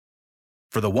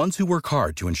For the ones who work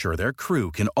hard to ensure their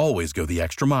crew can always go the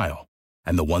extra mile,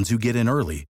 and the ones who get in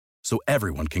early so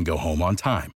everyone can go home on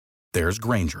time, there's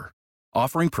Grainger,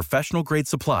 offering professional-grade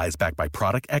supplies backed by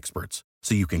product experts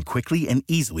so you can quickly and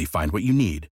easily find what you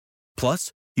need.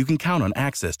 Plus, you can count on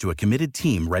access to a committed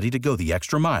team ready to go the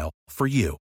extra mile for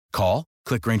you. Call,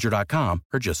 click Grainger.com,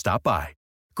 or just stop by.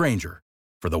 Grainger,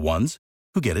 for the ones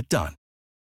who get it done.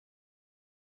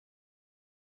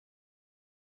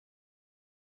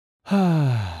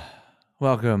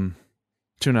 Welcome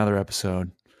to another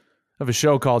episode of a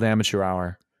show called Amateur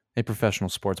Hour, a professional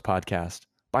sports podcast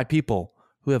by people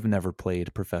who have never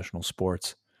played professional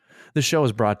sports. The show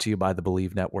is brought to you by the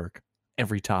Believe Network.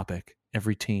 Every topic,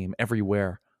 every team,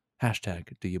 everywhere.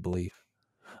 Hashtag Do You Believe?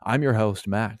 I'm your host,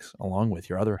 Max, along with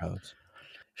your other host,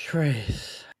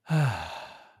 Shreyas.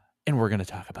 And we're going to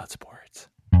talk about sports.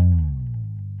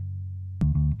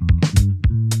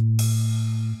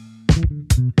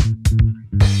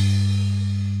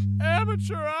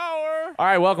 Amateur Hour. All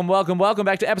right, welcome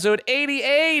back to episode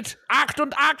 88.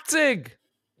 88.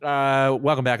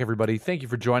 Welcome back, everybody. Thank you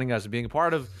for joining us and being a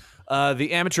part of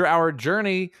the Amateur Hour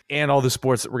journey and all the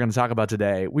sports that we're going to talk about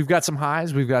today. We've got some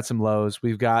highs, we've got some lows,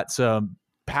 we've got some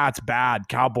Pats bad,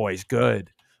 Cowboys good,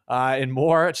 and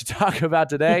more to talk about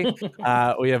today.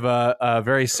 We have a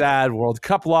very sad World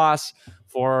Cup loss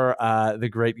for the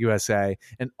great USA,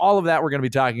 and all of that we're going to be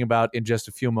talking about in just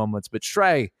a few moments. But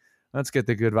Shrey, let's get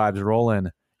the good vibes rolling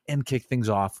and kick things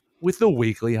off with the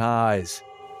weekly highs.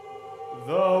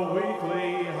 The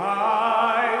weekly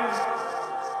highs.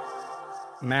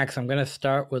 Max, I'm going to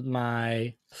start with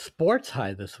my sports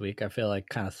high this week. I feel like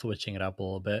kind of switching it up a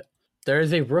little bit. There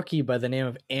is a rookie by the name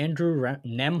of Andrew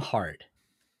Nemhard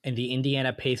in the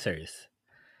Indiana Pacers.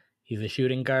 He's a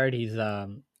shooting guard. He's a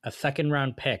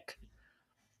second-round pick.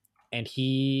 And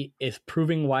he is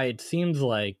proving why it seems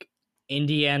like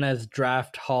Indiana's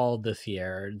draft haul this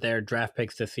year, their draft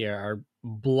picks this year, are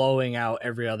blowing out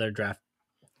every other draft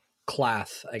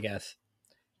class, I guess,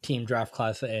 team draft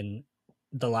class in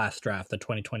the last draft, the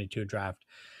 2022 draft.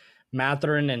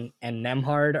 Mathurin and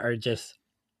Nemhard are just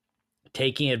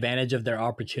taking advantage of their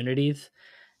opportunities.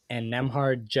 And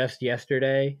Nemhard just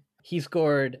yesterday, he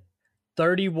scored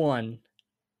 31.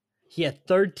 He had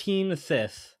 13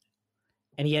 assists.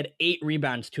 And he had 8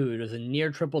 rebounds, too. It was a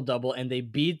near triple-double, and they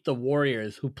beat the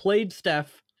Warriors, who played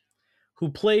Steph, who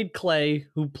played Clay,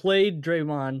 who played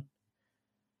Draymond,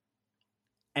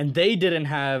 and they didn't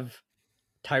have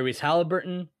Tyrese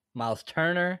Halliburton, Miles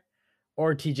Turner,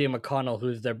 or TJ McConnell,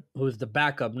 who's the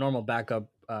backup, normal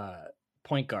backup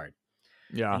point guard.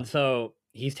 Yeah. And so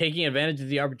he's taking advantage of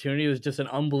the opportunity. It was just an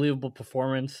unbelievable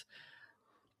performance.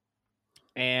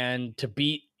 And to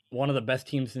beat one of the best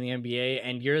teams in the NBA,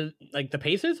 and you're like, the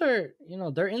Pacers are,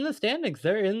 they're in the standings.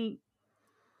 They're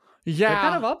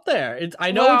kind of up there.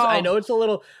 I know it's a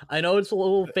little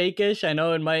fakeish. I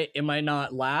know it might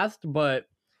not last, but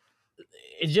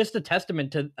it's just a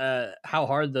testament to how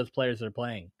hard those players are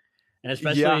playing, and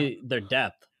especially their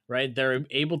depth, right? They're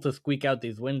able to squeak out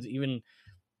these wins, even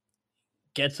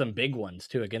get some big ones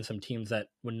too against some teams that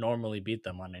would normally beat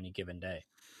them on any given day.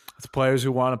 It's players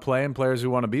who want to play and players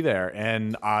who want to be there.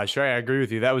 And Shrey, I agree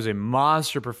with you. That was a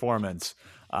monster performance.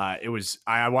 I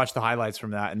watched the highlights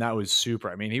from that, and that was super.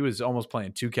 I mean, he was almost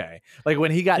playing 2K. Like when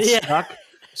he got stuck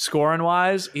scoring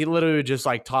wise, he literally would just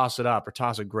like toss it up or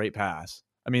toss a great pass.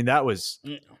 I mean, that was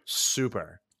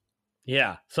super.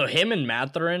 Yeah. So him and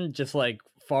Mathurin, just like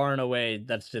far and away,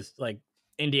 that's just like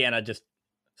Indiana just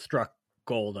struck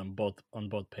gold on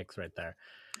both picks right there.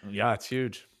 Yeah, it's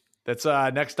huge. That's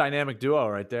next dynamic duo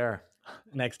right there.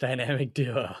 Next dynamic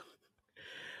duo.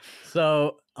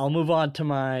 So I'll move on to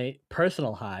my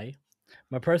personal high.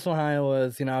 My personal high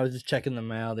was, I was just checking the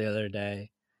mail the other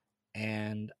day,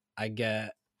 and I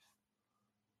get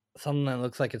something that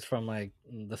looks like it's from like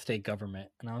the state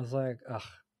government, and I was like, ugh,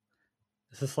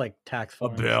 is this like tax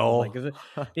forms? A bill? Like, is it?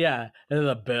 Yeah, is it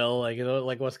a bill?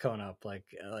 Like what's coming up? Like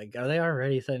are they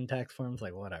already sending tax forms?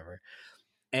 Like whatever.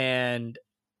 And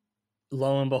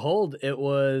lo and behold, it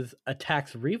was a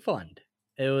tax refund.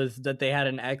 It was that they had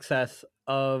an excess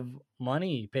of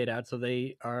money paid out, so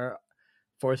they are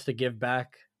forced to give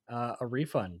back a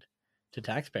refund to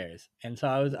taxpayers. And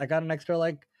so I got an extra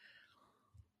like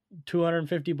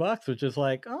 $250, which is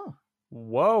like, oh,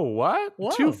 whoa, what?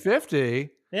 Whoa. 250?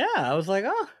 Yeah, I was like,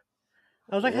 oh,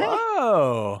 I was like, hey,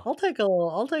 whoa, I'll take a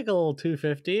little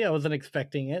 250. I wasn't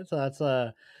expecting it, so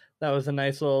that was a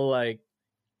nice little like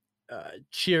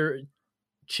cheer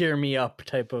me up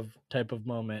type of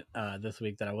moment this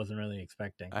week that I wasn't really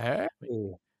expecting. Hey.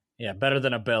 Yeah, better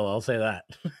than a bill. I'll say that.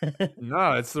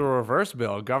 No, it's the reverse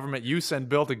bill. Government, you send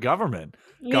bill to government.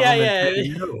 Yeah, Government pay yeah.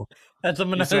 you. You say, That's a you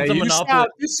monopoly. stop.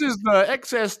 This is the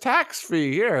excess tax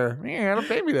fee here. Yeah, don't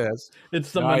pay me this.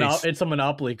 Nice. It's a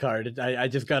monopoly card. I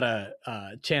just got a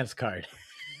chance card.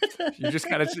 You just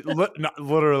got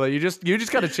literally. You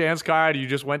just got a chance card. You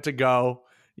just went to go.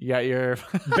 You got your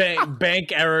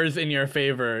bank errors in your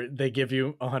favor. They give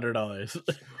you $100.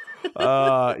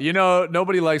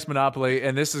 Nobody likes Monopoly,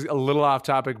 and this is a little off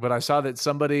topic, but I saw that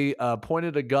somebody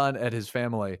pointed a gun at his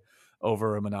family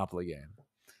over a Monopoly game.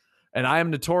 And I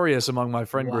am notorious among my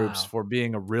friend groups for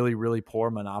being a really, really poor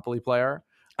Monopoly player.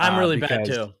 I'm really bad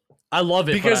too. I love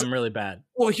it, but I'm really bad.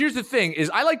 Well, here's the thing is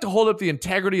I like to hold up the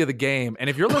integrity of the game. And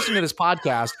if you're listening to this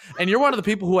podcast and you're one of the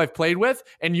people who I've played with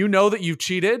and you know that you've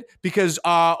cheated because,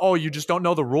 you just don't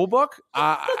know the rule book,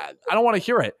 I don't want to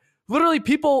hear it. Literally,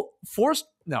 people forced.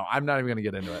 No, I'm not even going to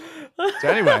get into it. So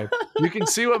anyway, you can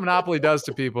see what Monopoly does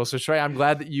to people. So Shrey, I'm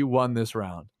glad that you won this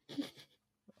round.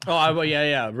 Oh,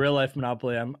 yeah. Real life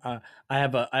Monopoly. I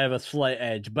have a slight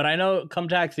edge, but I know come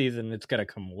tax season, it's gonna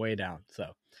come way down.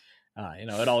 So,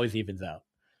 it always evens out.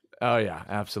 Oh yeah,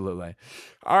 absolutely.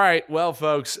 All right, well,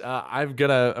 folks, I'm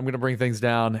gonna bring things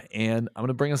down, and I'm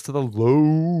gonna bring us to the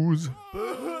lows.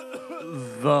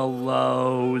 The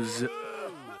lows.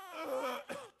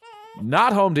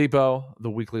 Not Home Depot.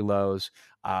 The weekly lows.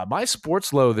 My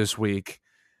sports low this week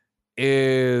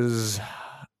is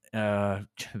the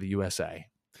USA.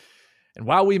 And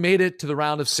while we made it to the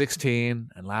round of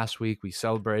 16, and last week we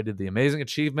celebrated the amazing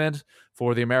achievement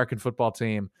for the American football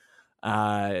team,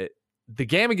 the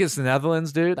game against the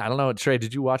Netherlands, dude, I don't know. Trey,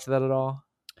 did you watch that at all?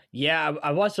 Yeah,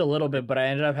 I watched a little bit, but I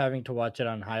ended up having to watch it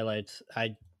on highlights.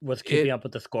 I was keeping up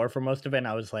with the score for most of it, and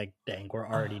I was like, dang, we're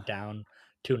already down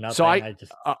 2-0. So I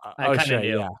kind of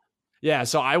knew. Yeah. Yeah,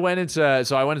 so I went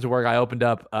into work. I opened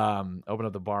up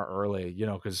the bar early,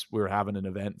 because we were having an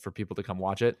event for people to come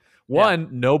watch it.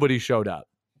 Nobody showed up.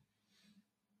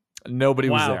 Nobody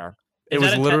was there. It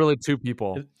was literally two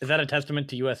people. Is that a testament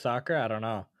to U.S. soccer? I don't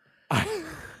know.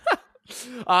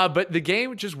 But the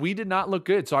game we did not look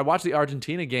good. So I watched the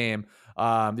Argentina game,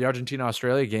 the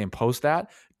Argentina-Australia game post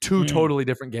that. Two totally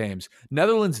different games.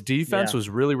 Netherlands defense was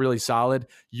really, really solid.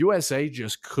 USA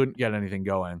just couldn't get anything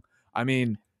going. I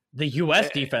mean, the U.S.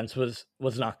 defense was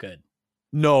not good.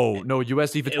 No,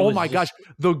 U.S. defense. Oh my gosh,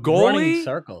 the goalie running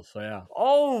circles. So yeah.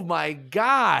 Oh my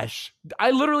gosh,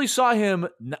 I literally saw him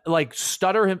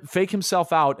stutter, fake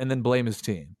himself out, and then blame his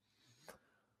team.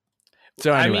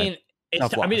 So anyway,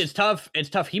 it's tough. It's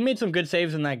tough. He made some good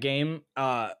saves in that game,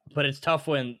 but it's tough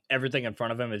when everything in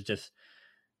front of him is just.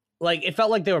 It felt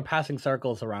like they were passing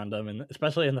circles around him, and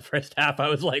especially in the first half, I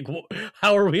was like,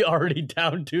 "How are we already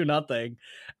down 2-0?"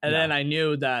 And then I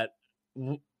knew that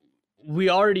we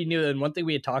already knew. And one thing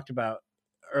we had talked about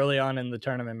early on in the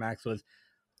tournament, Max, was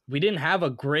we didn't have a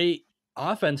great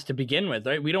offense to begin with,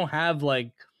 right? We don't have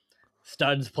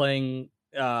studs playing,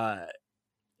 in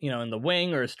the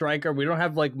wing or a striker. We don't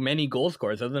have many goal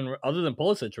scorers other than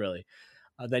Pulisic, really,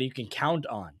 that you can count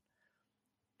on.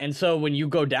 And so when you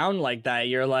go down like that,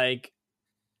 you're like,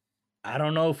 I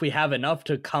don't know if we have enough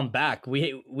to come back.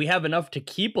 We have enough to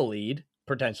keep a lead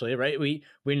potentially, right? We're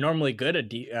normally good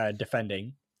at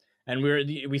defending, and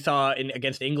we saw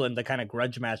against England the kind of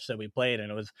grudge match that we played,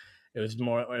 and it was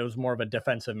more of a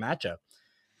defensive matchup.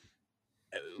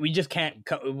 We just can't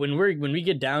when we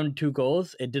get down 2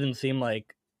 goals. It didn't seem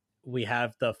like we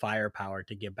have the firepower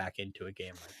to get back into a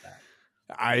game like that.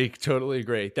 I totally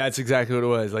agree. That's exactly what it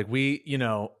was.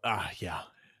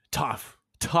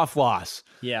 Tough loss.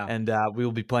 Yeah. And we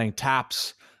will be playing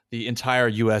taps, the entire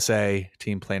USA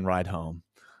team plane ride home.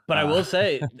 But I will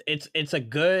say it's a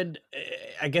good,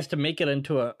 I guess, to make it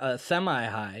into a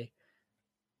semi-high.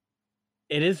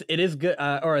 It is good.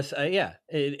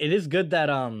 It is good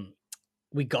that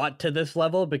we got to this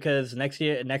level, because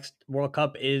next World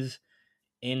Cup is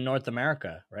in North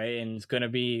America, right? And it's going to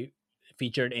be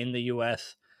featured in the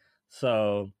US.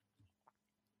 So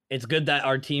it's good that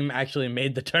our team actually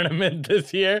made the tournament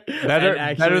this year.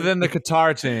 Better than the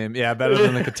Qatar team. Yeah, better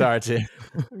than the Qatar team.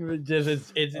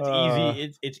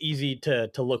 It's easy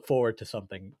to look forward to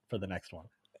something for the next one.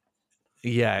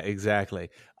 Yeah, exactly.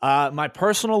 My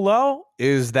personal low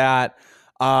is that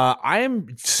I am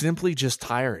simply just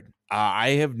tired. I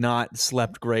have not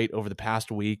slept great over the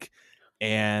past week,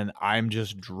 and I'm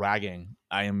just dragging.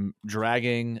 I am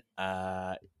dragging.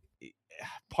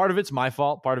 Part of it's my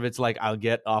fault. Part of it's I'll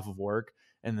get off of work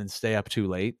and then stay up too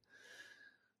late.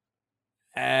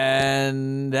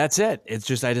 And that's it. It's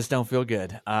just, I just don't feel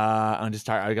good. I'm just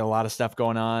tired. I got a lot of stuff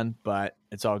going on, but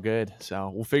it's all good.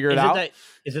 So we'll figure it out.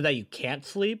 Is it that you can't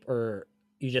sleep, or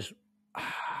you just...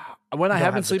 When I don't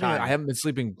have been have the sleeping, time. I haven't been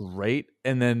sleeping great.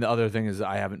 And then the other thing is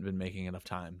I haven't been making enough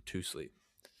time to sleep.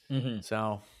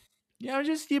 So, yeah,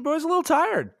 your boy's a little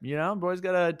tired. Boy's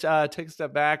got to take a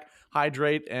step back,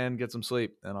 hydrate, and get some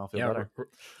sleep, and I'll feel better.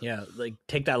 Yeah, like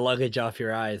take that luggage off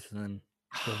your eyes, and then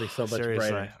you'll be so much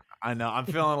Seriously. brighter. I know. I'm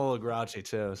feeling a little grouchy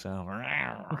too. So,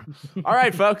 all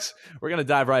right, folks, we're going to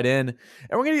dive right in, and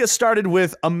we're going to get started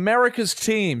with America's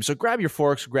team. So grab your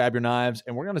forks, grab your knives,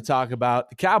 and we're going to talk about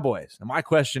the Cowboys. Now, my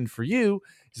question for you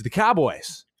is the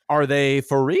Cowboys. Are they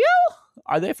for real?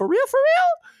 Are they for real?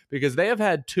 Because they have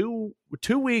had two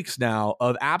weeks now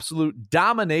of absolute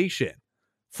domination.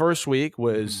 First week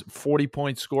was 40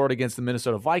 points scored against the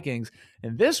Minnesota Vikings,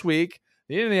 and this week,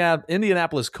 the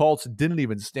Indianapolis Colts didn't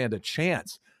even stand a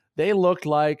chance. They looked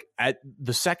like at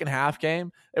the second half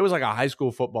game, it was like a high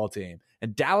school football team.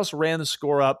 And Dallas ran the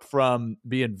score up from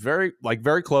being very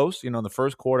close, in the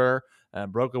first quarter,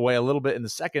 broke away a little bit in the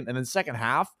second. And then second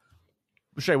half,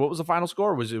 Shay, what was the final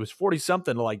score? It was 40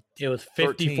 something to like It was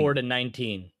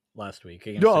 54-19 last week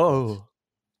against No.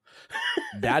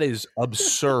 That is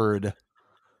absurd.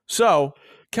 So,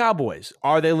 Cowboys,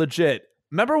 are they legit?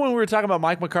 Remember when we were talking about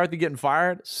Mike McCarthy getting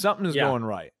fired? Something is going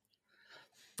right.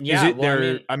 Yeah,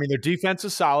 their defense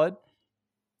is solid.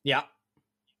 Yeah.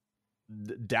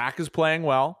 Dak is playing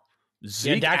well.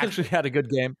 Zeke actually had a good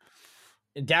game.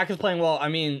 Dak is playing well. I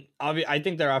mean, I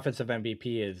think their offensive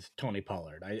MVP is Tony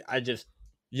Pollard.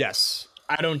 Yes.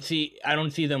 I don't see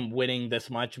them winning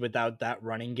this much without that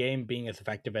running game being as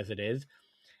effective as it is.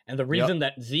 And the reason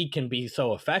that Zeke can be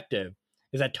so effective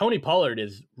is that Tony Pollard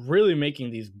is really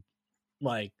making these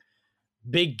like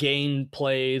big gain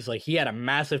plays. Like he had a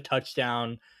massive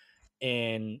touchdown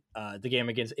in the game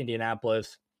against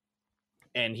Indianapolis,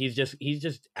 and he's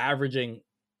just averaging,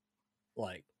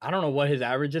 like, I don't know what his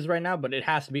average is right now, but it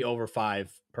has to be over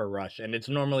 5 per rush, and it's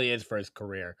normally is for his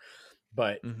career.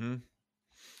 But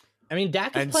I mean,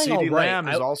 Dak is playing all right. Lamb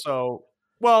is also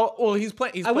well. He's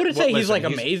playing. I wouldn't say he's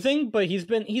amazing, but he's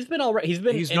been all right. He's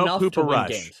enough no Cooper to win Rush.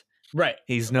 games. Right.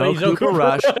 He's no Cooper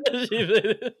Rush.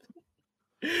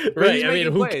 Right. I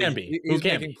mean, who can be? He's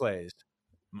making plays.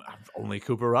 Only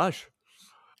Cooper Rush.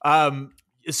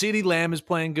 CeeDee Lamb is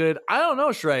playing good. I don't know,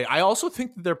 Shrey. I also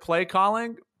think that their play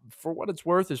calling, for what it's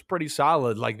worth, is pretty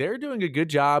solid. Like, they're doing a good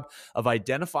job of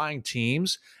identifying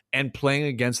teams and playing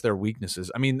against their weaknesses.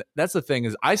 I mean, that's the thing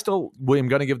is I still am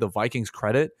going to give the Vikings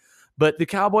credit, but the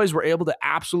Cowboys were able to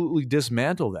absolutely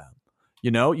dismantle them.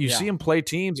 You see them play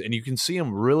teams, and you can see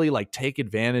them really like take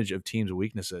advantage of teams'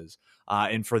 weaknesses.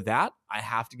 And for that, I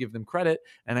have to give them credit,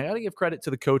 and I got to give credit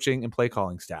to the coaching and play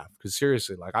calling staff, because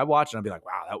seriously, like, I watch and I'll be like,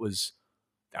 wow, that was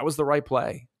the right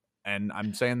play. And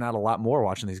I'm saying that a lot more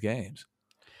watching these games.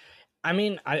 I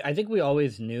mean, I think we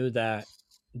always knew that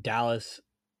Dallas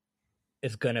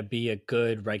is going to be a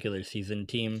good regular season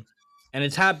team. And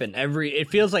it's happened it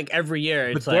feels like every year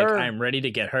it's like, I'm ready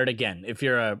to get hurt again if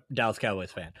you're a Dallas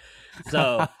Cowboys fan.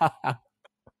 So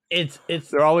it's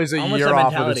they're always a year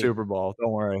off of the Super Bowl.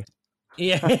 Don't worry.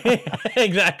 Yeah,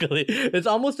 exactly. It's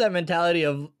almost that mentality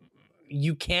of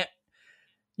you can't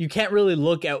really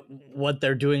look at what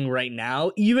they're doing right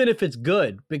now, even if it's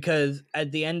good, because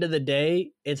at the end of the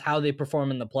day, it's how they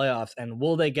perform in the playoffs and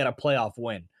will they get a playoff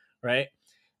win, right?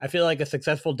 I feel like a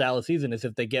successful Dallas season is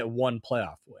if they get one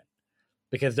playoff win,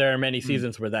 because there are many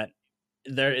seasons where that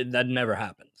never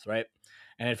happens, right?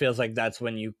 And it feels like that's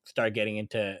when you start getting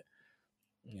into,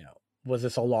 was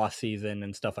this a lost season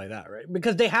and stuff like that, right?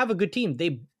 Because they have a good team.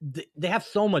 They have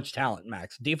so much talent,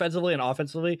 Max, defensively and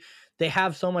offensively. They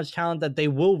have so much talent that they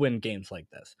will win games like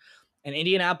this. And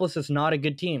Indianapolis is not a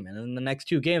good team. And in the next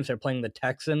 2 games, they're playing the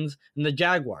Texans and the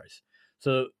Jaguars.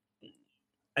 So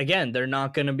again, they're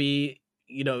not going to be,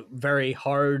 very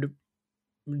hard,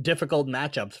 difficult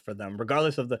matchups for them,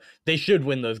 regardless of they should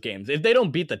win those games. If they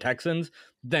don't beat the Texans,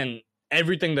 then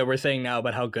everything that we're saying now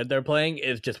about how good they're playing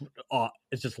is just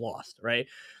lost, right?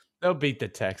 They'll beat the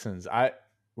Texans.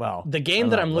 The game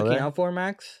that I'm looking out for,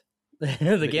 Max,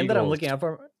 the game that I'm looking out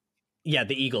for,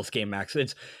 the Eagles game, Max.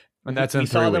 And that's in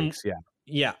 3 weeks,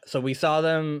 yeah. So we saw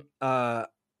them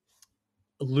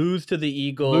lose to the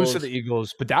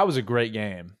Eagles. But that was a great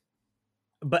game.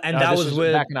 But that was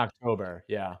with back in October,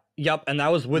 yeah. Yep, and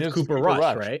that was with Cooper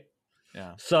Rush, right?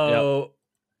 Yeah. So. Yep.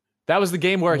 That was the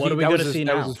game where that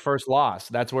was his first loss.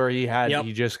 That's where he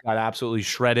just got absolutely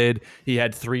shredded. He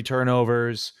had 3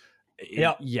 turnovers.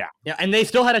 Yeah. And they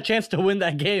still had a chance to win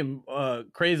that game,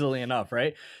 crazily enough,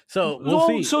 right? So we'll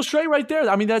see. So straight right there.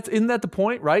 I mean, isn't that the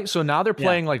point, right? So now they're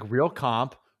playing like real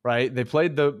comp, right? They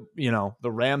played the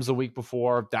Rams the week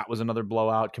before. That was another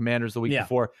blowout. Commanders the week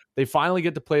before. They finally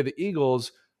get to play the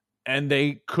Eagles, and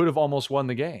they could have almost won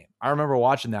the game. I remember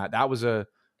watching that. That was a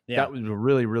That was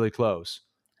really, really close.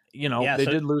 You know, they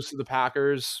did lose to the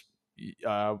Packers.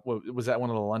 Was that one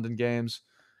of the London games?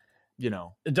 You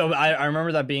know, I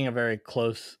remember that being a very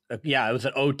close. It was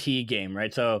an OT game,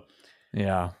 right? So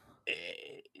yeah,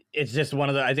 it's just one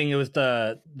of the. I think it was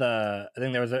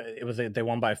they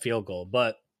won by a field goal,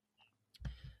 but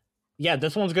yeah,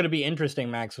 this one's going to be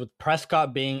interesting, Max. With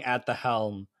Prescott being at the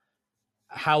helm,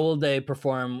 how will they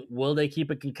perform? Will they keep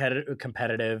it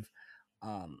competitive?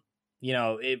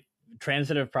 If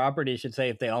transitive property should say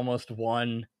if they almost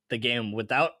won the game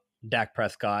without Dak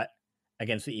Prescott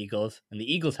against the Eagles, and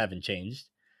the Eagles haven't changed,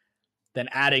 then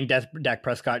adding Dak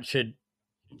Prescott should,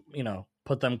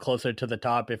 put them closer to the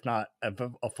top, if not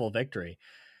a full victory.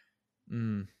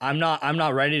 I'm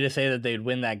not ready to say that they'd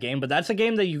win that game, but that's a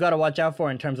game that you got to watch out for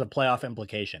in terms of playoff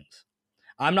implications.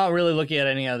 I'm not really looking at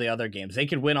any of the other games. They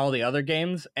could win all the other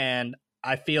games, and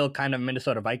I feel kind of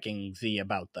Minnesota Vikings-y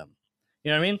about them.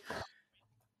 You know what I mean?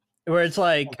 Where it's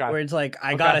like,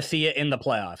 I gotta see it in the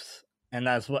playoffs, and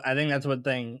that's one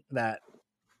thing that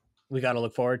we got to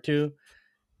look forward to,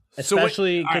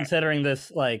 especially considering this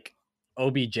like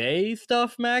OBJ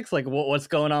stuff, Max. Like, what's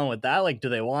going on with that? Like, do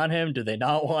they want him? Do they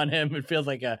not want him? It feels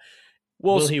like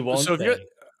will he, won't they?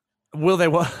 Will they?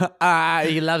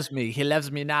 He loves me. He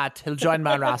loves me not. He'll join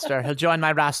my roster. He'll join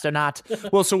my roster not.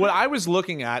 Well, so what I was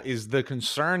looking at is the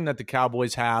concern that the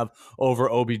Cowboys have over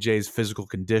OBJ's physical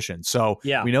condition. So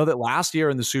we know that last year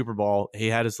in the Super Bowl, he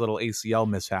had his little ACL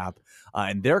mishap,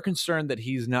 and they're concerned that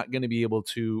he's not going to be able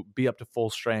to be up to full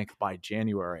strength by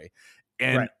January.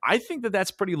 And I think that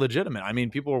that's pretty legitimate. I mean,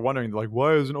 people are wondering, like,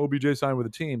 why isn't OBJ signed with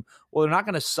a team? Well, they're not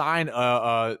going to sign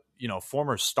a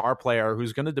former star player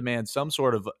who's going to demand some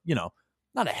sort of,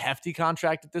 not a hefty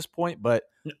contract at this point, but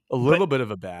a little bit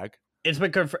of a bag. It's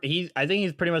been I think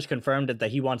he's pretty much confirmed that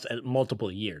he wants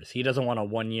multiple years. He doesn't want a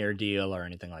 1-year deal or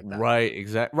anything like that. Right,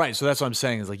 exactly. Right. So that's what I'm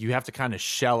saying is like you have to kind of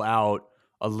shell out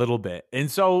a little bit. And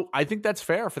so I think that's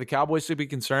fair for the Cowboys to be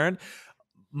concerned.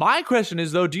 My question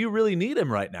is, though, do you really need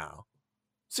him right now?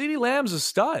 CeeDee Lamb's a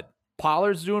stud.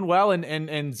 Pollard's doing well,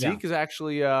 and Zeke is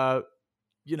actually,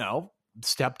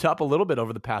 stepped up a little bit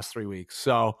over the past 3 weeks.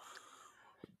 So,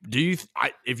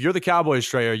 if you're the Cowboys,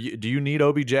 Shreya, do you need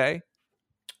OBJ?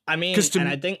 I mean,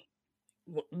 I think,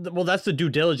 well, that's the due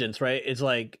diligence, right? It's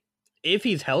like if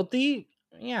he's healthy,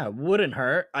 wouldn't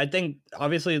hurt. I think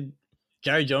obviously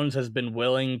Jerry Jones has been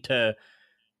willing to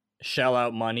shell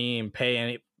out money and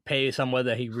pay someone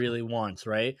that he really wants,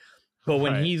 right? But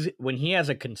when he has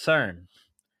a concern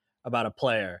about a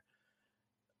player,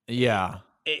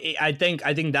 I think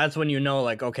that's when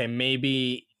like, okay,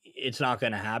 maybe it's not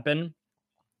going to happen,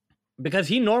 because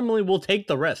he normally will take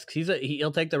the risks.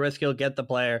 He'll take the risk. He'll get the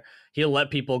player. He'll let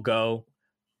people go,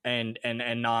 and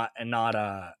not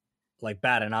like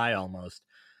bat an eye almost.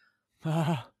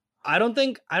 I don't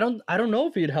know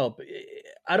if he'd help.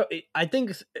 I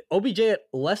think OBJ at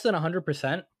less than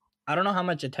 100%. I don't know how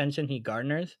much attention he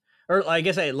garners. Or I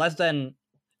guess less than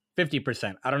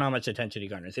 50%. I don't know how much attention he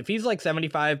garners. If he's like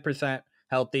 75%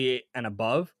 healthy and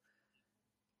above,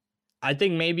 I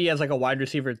think maybe as like a wide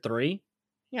receiver 3.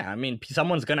 Yeah, I mean,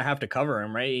 someone's going to have to cover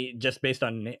him, right? Just based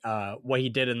on what he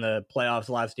did in the playoffs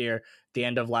last year, the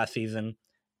end of last season,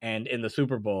 and in the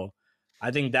Super Bowl.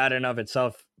 I think that in of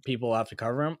itself, people have to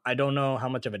cover him. I don't know how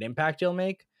much of an impact he'll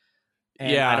make.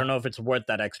 And I don't know if it's worth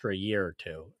that extra year or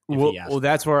two.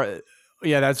 That's where...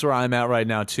 Yeah, that's where I'm at right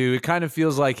now, too. It kind of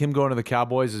feels like him going to the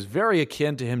Cowboys is very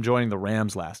akin to him joining the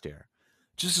Rams last year.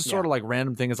 Just a sort of like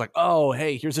random thing. It's like, oh,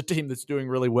 hey, here's a team that's doing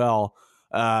really well.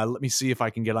 Let me see if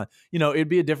I can get on. It'd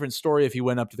be a different story if he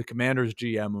went up to the Commanders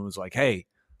GM and was like, hey,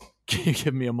 can you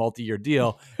give me a multi-year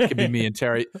deal? It could be me and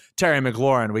Terry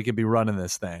McLaurin. We could be running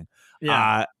this thing.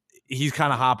 Yeah. He's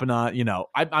kind of hopping on,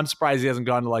 I'm surprised he hasn't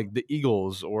gone to like the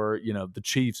Eagles or, the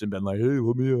Chiefs and been like, hey,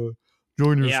 let me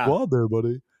join your squad there,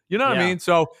 buddy. You know what I mean?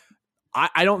 So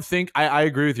I don't think I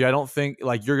agree with you. I don't think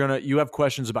like you have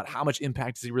questions about how much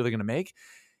impact is he really going to make,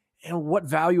 and what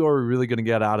value are we really going to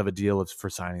get out of a deal for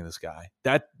signing this guy?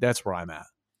 That's where I'm at.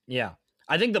 Yeah,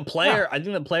 I think the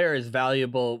player is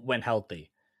valuable when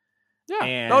healthy. Yeah.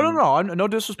 And no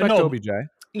disrespect to OBJ.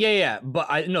 Yeah.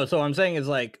 But so what I'm saying is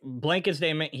like blanket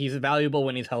statement. He's valuable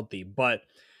when he's healthy. But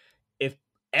if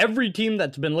every team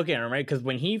that's been looking at him, right? Because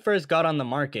when he first got on the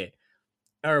market,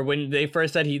 or when they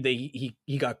first said he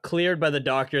got cleared by the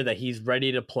doctor that he's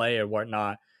ready to play or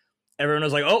whatnot, everyone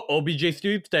was like, oh, OBJ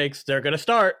sweepstakes, they're going to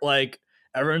start. Like,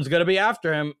 everyone's going to be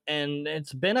after him. And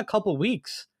it's been a couple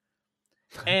weeks.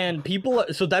 And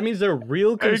so that means they're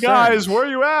real concerns. Hey, guys, where are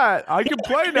you at? I can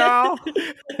play now.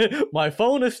 My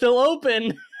phone is still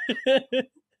open.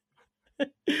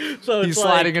 So He's it's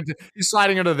like,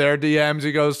 sliding into their DMs.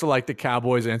 He goes to like the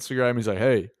Cowboys Instagram. He's like,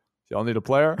 "Hey, y'all need a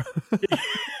player?"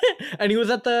 and he was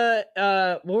at the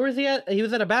where was he at? He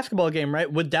was at a basketball game,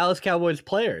 right, with Dallas Cowboys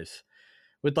players,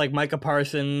 with like Micah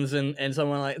Parsons and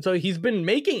someone like. So he's been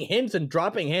making hints and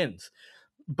dropping hints,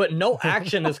 but no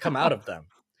action has come out of them.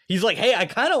 He's like, hey, I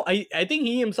think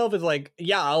he himself is like,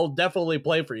 yeah, I'll definitely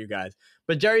play for you guys.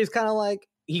 But Jerry's kind of like,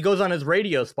 he goes on his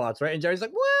radio spots, right? And Jerry's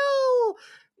like, well,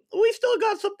 we still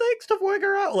got some things to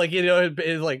figure out. Like,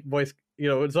 his like voice,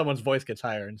 when someone's voice gets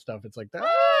higher and stuff, it's like, I don't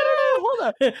know.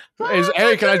 Hold on.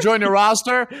 Hey, can I join your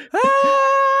roster?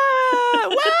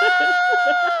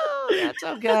 That's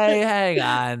okay. Hang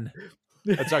on.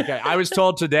 That's okay. I was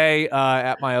told today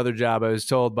at my other job, I was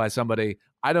told by somebody,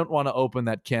 I don't want to open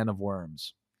that can of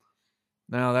worms.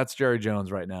 No, that's Jerry Jones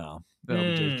right now.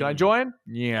 Can I join?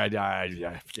 Yeah.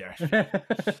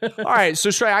 All right. So,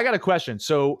 Shrey, I got a question.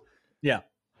 So, yeah,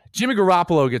 Jimmy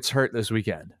Garoppolo gets hurt this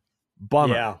weekend.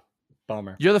 Bummer. Yeah,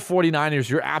 bummer. You're the 49ers.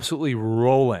 You're absolutely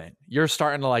rolling. You're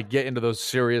starting to like get into those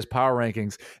serious power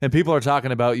rankings, and people are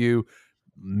talking about you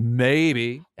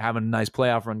maybe having a nice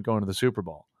playoff run going to the Super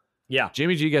Bowl. Yeah.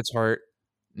 Jimmy G gets hurt.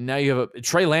 Now you have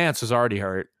Trey Lance is already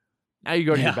hurt. Now you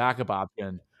go to your backup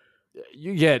option.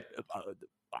 You're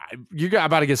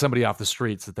about to get somebody off the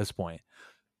streets at this point.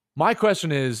 My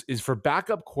question is for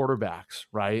backup quarterbacks,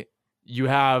 right? You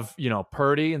have,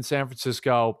 Purdy in San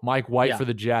Francisco, Mike White for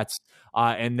the Jets,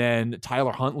 and then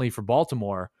Tyler Huntley for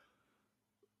Baltimore.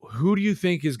 Who do you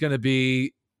think is going to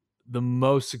be the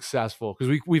most successful?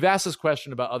 Because we've asked this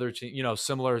question about other teams,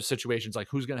 similar situations, like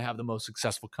who's going to have the most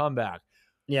successful comeback.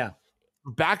 Yeah.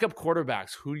 Backup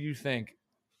quarterbacks, who do you think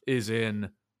is in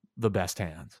the best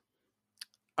hands?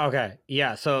 Okay.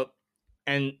 Yeah. So,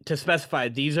 and to specify,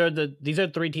 these are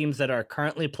three teams that are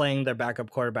currently playing their backup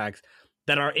quarterbacks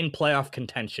that are in playoff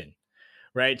contention,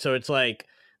 right? So it's like,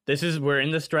 we're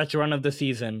in the stretch run of the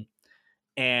season,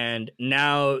 and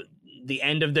now the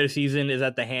end of their season is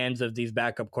at the hands of these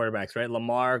backup quarterbacks, right?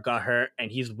 Lamar got hurt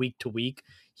and he's week to week.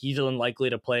 He's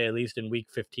unlikely to play at least in week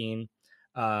 15,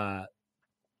 or,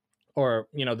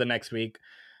 the next week.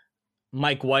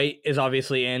 Mike White is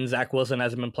obviously in. Zach Wilson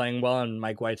hasn't been playing well, and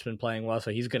Mike White's been playing well, so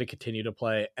he's going to continue to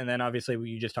play. And then obviously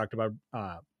you just talked about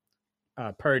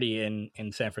Purdy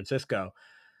in San Francisco.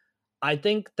 I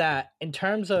think that in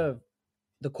terms of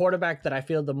the quarterback that I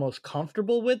feel the most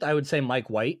comfortable with, I would say Mike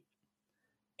White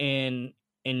in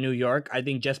New York. I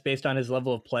think just based on his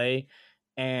level of play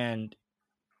and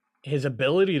his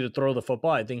ability to throw the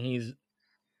football, I think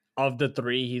of the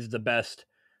three, he's the best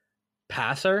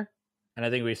passer. And I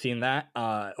think we've seen that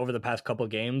over the past couple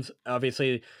of games.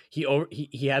 Obviously,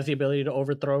 he has the ability to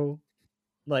overthrow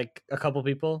like a couple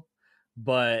people,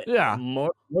 but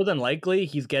more than likely,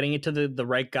 he's getting it to the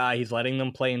right guy. He's letting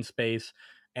them play in space,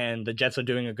 and the Jets are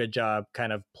doing a good job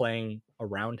kind of playing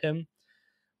around him.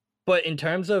 But in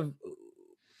terms of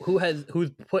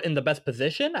who's put in the best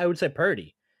position, I would say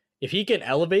Purdy. If he can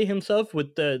elevate himself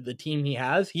with the team he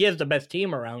has the best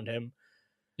team around him.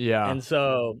 Yeah. And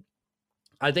so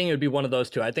I think it would be one of those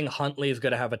two. I think Huntley is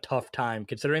going to have a tough time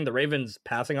considering the Ravens'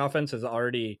 passing offense is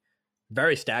already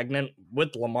very stagnant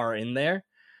with Lamar in there.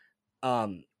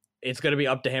 It's going to be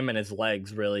up to him and his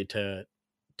legs really to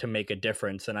make a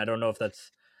difference. And I don't know if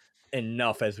that's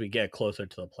enough as we get closer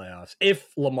to the playoffs,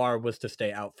 if Lamar was to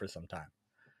stay out for some time.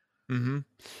 Mm-hmm.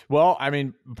 Well, I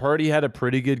mean, Purdy had a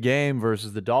pretty good game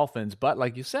versus the Dolphins, but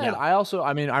like you said, I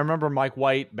remember Mike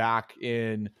White back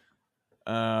in,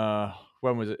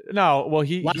 when was it? No, well,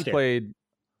 he played,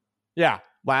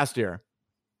 last year.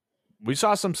 We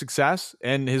saw some success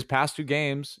in his past two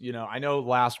games. I know the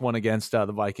last one against the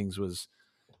Vikings was,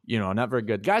 not very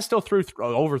good. Guy still threw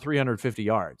over 350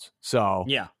 yards. So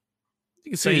yeah,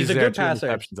 you can see he's a good passer.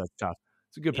 That's tough.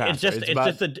 It's a good passer.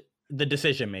 It's just the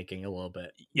decision making a little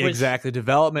bit. Exactly,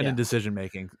 development and decision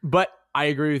making. But I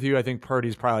agree with you. I think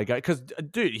Purdy's probably got, because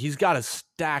dude, he's got a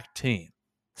stacked team.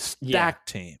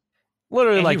 Team.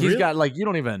 Literally, and like he's got like you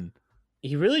don't even.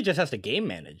 He really just has to game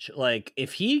manage. Like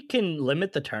if he can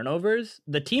limit the turnovers,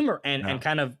 the team and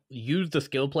kind of use the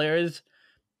skill players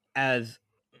as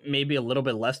maybe a little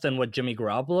bit less than what Jimmy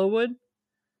Garoppolo would,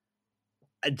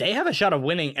 they have a shot of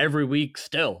winning every week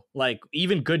still. Like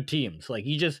even good teams, like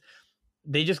he just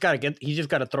got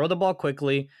to throw the ball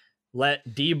quickly, let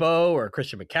Debo or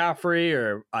Christian McCaffrey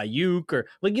or Ayuk or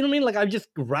like, you know what I mean? Like I'm just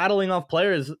rattling off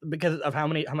players because of how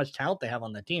much talent they have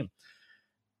on that team.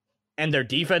 And their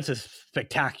defense is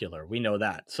spectacular. We know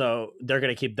that. So they're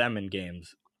going to keep them in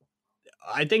games.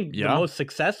 I think the most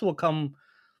success will come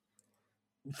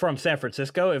from San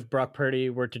Francisco if Brock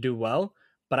Purdy were to do well.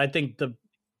 But I think the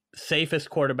safest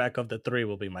quarterback of the three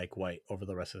will be Mike White over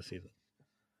the rest of the season.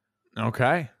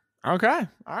 Okay. Okay.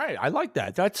 All right. I like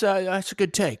that. That's a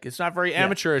good take. It's not very Yeah.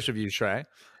 amateurish of you, Shrey.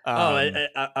 I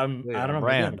don't know.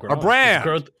 Maybe I'm A growing. brand.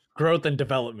 It's growth and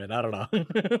development. I don't know.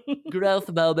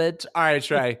 Growth moment. All right,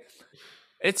 Shrey.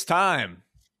 It's time.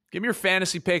 Give me your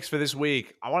fantasy picks for this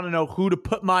week. I want to know who to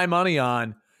put my money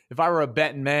on if I were a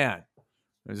betting man.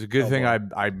 It's a good thing boy.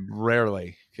 I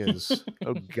rarely, because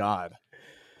oh God.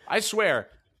 I swear,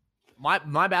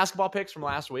 my basketball picks from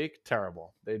last week,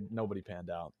 terrible. Nobody panned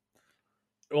out.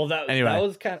 Well, that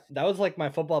was like my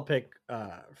football pick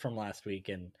from last week,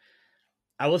 and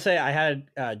I will say I had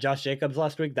Josh Jacobs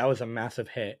last week. That was a massive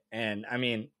hit, and I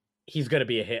mean he's going to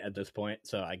be a hit at this point,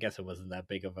 so I guess it wasn't that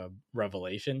big of a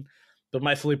revelation. But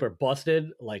my sleeper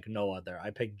busted like no other.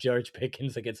 I picked George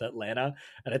Pickens against Atlanta,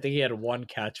 and I think he had one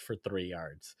catch for 3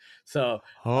 yards. So,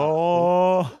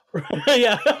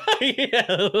 yeah,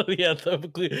 yeah. So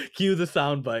cue the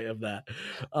soundbite of that.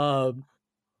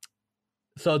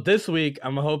 So this week,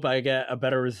 I'm gonna hope I get a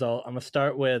better result. I'm gonna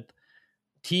start with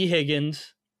T.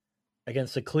 Higgins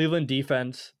against the Cleveland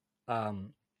defense. I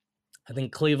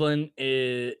think Cleveland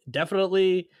is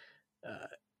definitely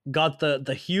got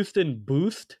the Houston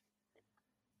boost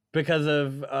because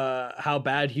of how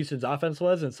bad Houston's offense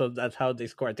was, and so that's how they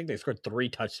scored. I think they scored 3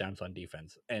 touchdowns on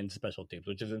defense and special teams,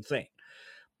 which is insane.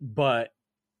 But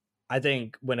I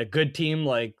think when a good team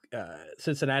like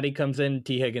Cincinnati comes in,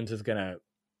 T. Higgins is gonna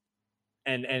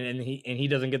and he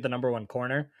doesn't get the number 1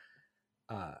 corner.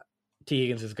 T.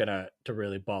 Higgins is gonna to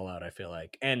really ball out, I feel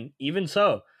like. And even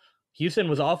so, Houston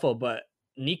was awful, but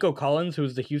Nico Collins,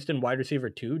 who's the Houston wide receiver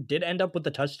 2, did end up with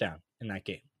the touchdown in that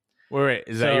game. Wait,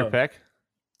 is that your pick?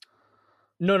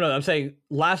 No, I'm saying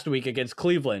last week against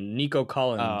Cleveland, Nico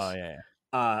Collins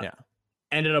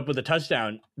ended up with a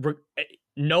touchdown,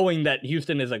 knowing that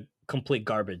Houston is a complete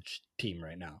garbage team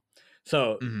right now.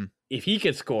 So if he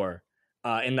could score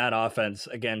in that offense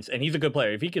against, and he's a good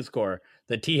player, if he could score,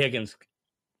 the T. Higgins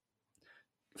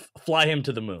fly him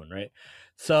to the moon, right?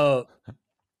 So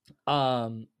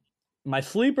my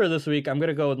sleeper this week, I'm going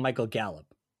to go with Michael Gallup.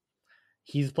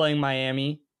 He's playing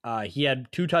Miami. He had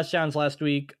 2 touchdowns last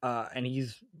week, and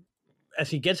as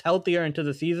he gets healthier into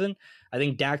the season, I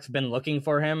think Dak's been looking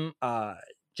for him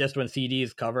just when CD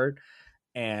is covered.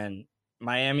 And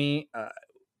Miami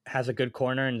has a good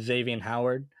corner in Xavier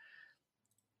Howard.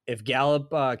 If Gallup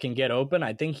can get open,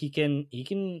 I think he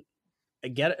can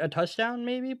get a touchdown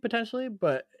maybe potentially,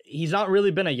 but he's not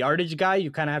really been a yardage guy.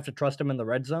 You kind of have to trust him in the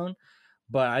red zone,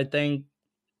 but I think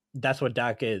that's what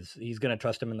Dak is. He's going to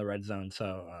trust him in the red zone.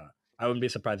 So I wouldn't be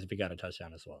surprised if he got a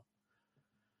touchdown as well.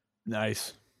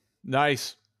 Nice.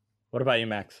 What about you,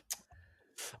 Max?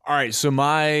 All right, so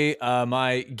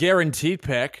my guaranteed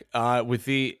pick with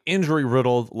the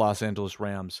injury-riddled Los Angeles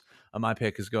Rams, my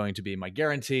pick is going to be, my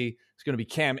guarantee is going to be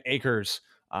Cam Akers.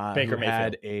 Baker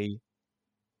Mayfield.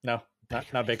 No,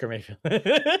 not Baker Mayfield.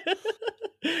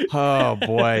 Oh,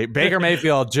 boy. Baker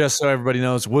Mayfield, just so everybody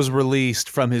knows, was released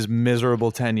from his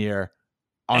miserable tenure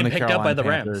on the Carolina Panthers. Picked up by the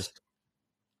Panthers. Rams.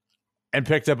 And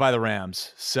picked up by the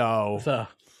Rams. So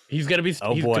he's going to be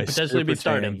he could potentially be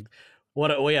starting. Team.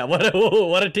 What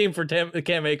a team for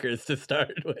Cam Akers to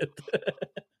start with.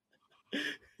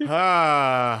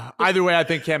 Either way, I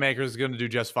think Cam Akers is going to do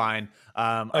just fine.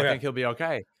 I think he'll be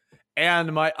okay.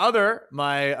 And my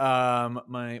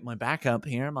backup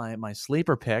here, my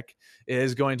sleeper pick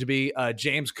is going to be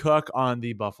James Cook on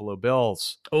the Buffalo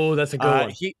Bills. Oh, that's a good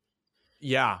one.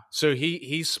 So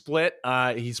he split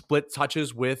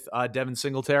touches with Devin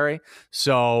Singletary.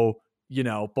 So,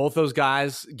 both those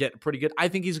guys get pretty good. I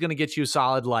think he's going to get you a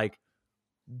solid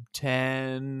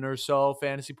 10 or so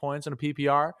fantasy points in a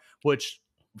PPR, which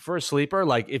for a sleeper,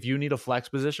 if you need a flex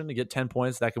position to get 10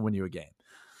 points, that can win you a game.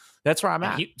 That's where I'm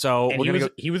at.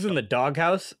 He was in the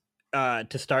doghouse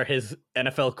to start his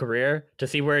NFL career, to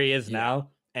see where he is now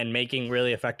and making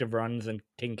really effective runs and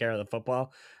taking care of the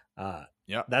football.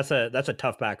 That's a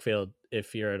tough backfield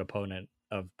if you're an opponent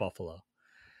of Buffalo.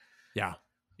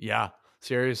 Yeah.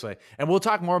 Seriously. And we'll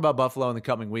talk more about Buffalo in the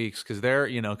coming weeks because they're,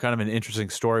 kind of an interesting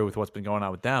story with what's been going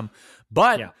on with them.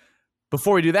 But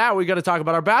before we do that, we got to talk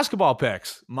about our basketball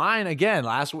picks. Mine, again,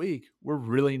 last week were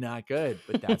really not good,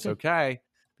 but that's okay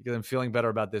because I'm feeling better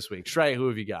about this week. Shrey, who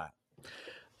have you got?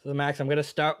 So, Max, I'm going to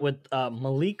start with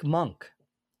Malik Monk.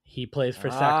 He plays for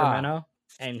Sacramento,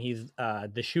 and he's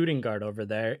the shooting guard over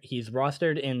there. He's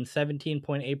rostered in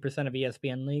 17.8% of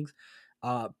ESPN leagues.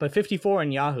 But 54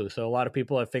 in Yahoo. So a lot of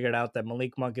people have figured out that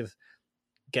Malik Monk is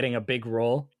getting a big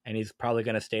role, and he's probably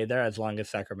going to stay there as long as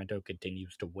Sacramento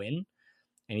continues to win.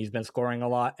 And he's been scoring a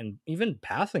lot and even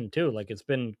passing too. It's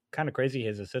been kind of crazy,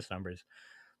 his assist numbers.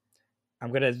 I'm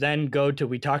going to then go to,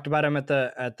 we talked about him at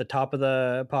the top of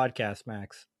the podcast,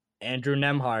 Max. Andrew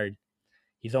Nemhard.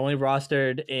 He's only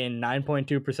rostered in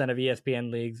 9.2% of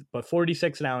ESPN leagues, but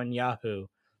 46 now in Yahoo.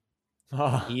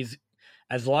 He's,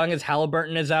 as long as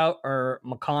Halliburton is out or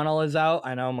McConnell is out.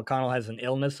 I know McConnell has an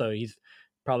illness, so he's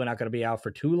probably not going to be out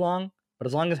for too long. But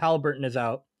as long as Halliburton is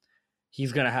out,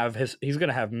 he's gonna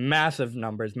have massive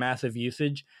numbers, massive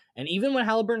usage. And even when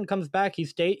Halliburton comes back,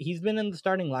 he's been in the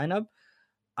starting lineup.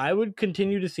 I would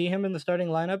continue to see him in the starting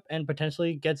lineup and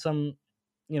potentially get some,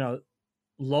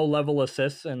 low level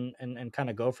assists and kind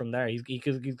of go from there. He's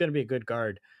going to be a good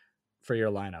guard for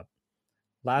your lineup.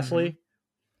 Lastly,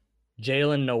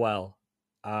 Jalen Noel.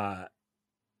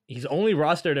 He's only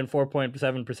rostered in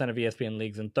 4.7% of ESPN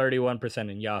leagues and 31%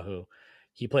 in Yahoo.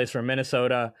 He plays for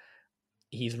Minnesota.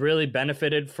 He's really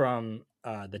benefited from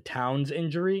the Towns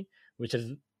injury, which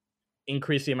has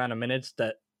increased the amount of minutes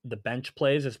that the bench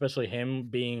plays, especially him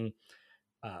being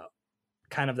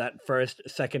kind of that first or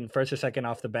second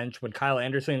off the bench. When Kyle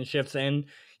Anderson shifts in,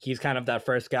 he's kind of that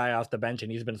first guy off the bench,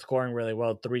 and he's been scoring really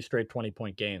well, 3 straight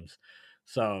 20-point games.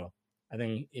 So I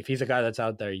think if he's a guy that's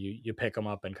out there, you pick him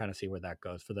up and kind of see where that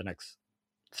goes for the next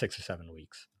 6 or 7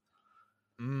 weeks.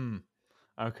 Okay.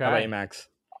 How about you, Max?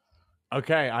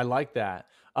 Okay, I like that.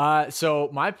 So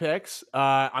my picks,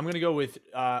 I'm going to go with,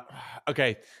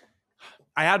 okay,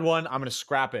 I had one. I'm going to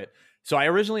scrap it. So I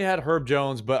originally had Herb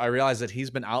Jones, but I realized that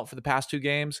he's been out for the past 2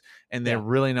 games, and they're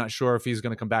really not sure if he's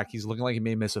going to come back. He's looking like he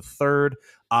may miss a third.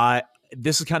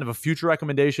 This is kind of a future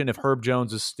recommendation. If Herb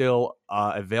Jones is still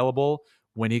available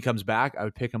when he comes back, I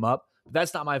would pick him up. But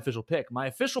that's not my official pick. My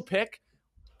official pick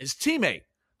is teammate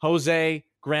Jose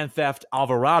Grand Theft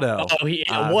Alvarado.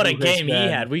 Oh, what a game he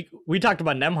had. We talked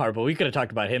about Nemhard, but we could have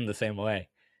talked about him the same way.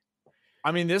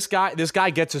 I mean, this guy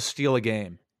gets to steal a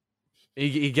game.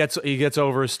 He gets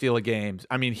over a steal a game.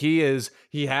 I mean, he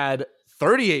had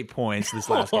 38 points this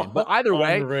last game. But either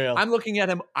way, Unreal. I'm looking at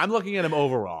him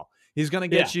overall. He's going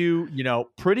to get you,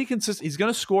 pretty consistent. He's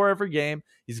going to score every game.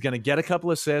 He's going to get a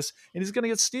couple assists, and he's going to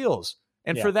get steals.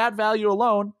 And for that value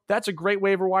alone, that's a great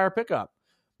waiver wire pickup.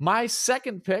 My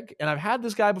second pick, and I've had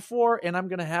this guy before, and I'm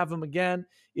going to have him again,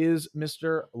 is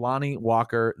Mr. Lonnie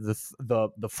Walker,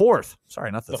 the fourth. Sorry,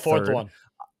 not the fourth third. one.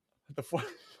 The fourth.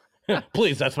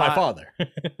 Please, that's my father.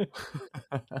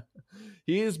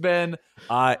 He has been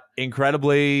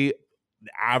incredibly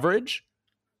average,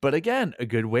 but again, a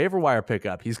good waiver wire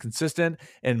pickup. He's consistent,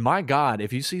 and my God,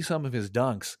 if you see some of his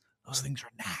dunks, those things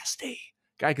are nasty.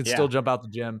 Guy can still jump out the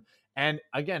gym. And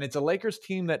again, it's a Lakers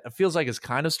team that feels like is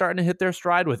kind of starting to hit their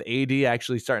stride with AD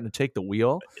actually starting to take the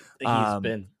wheel. He's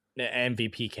been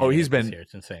MVP candidate he's been this year.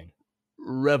 It's insane.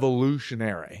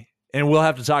 Revolutionary. And we'll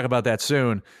have to talk about that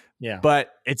soon. Yeah.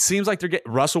 But it seems like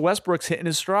Russell Westbrook's hitting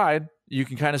his stride. You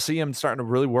can kind of see him starting to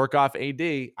really work off AD.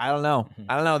 I don't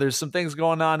know. There's some things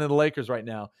going on in the Lakers right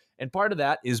now. And part of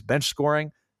that is bench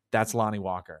scoring. That's Lonnie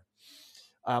Walker.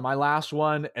 My last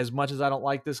one, as much as I don't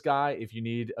like this guy, if you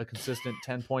need a consistent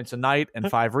 10 points a night and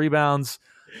 5 rebounds,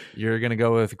 you're going to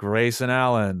go with Grayson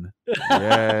Allen.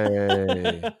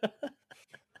 Yay.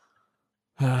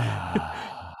 I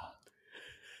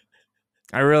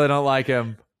really don't like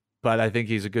him, but I think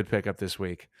he's a good pickup this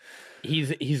week. He's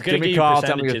going to give you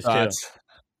percentages too.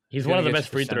 He's one of the best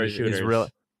free throw shooters.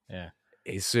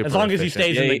 He's super as long efficient. as he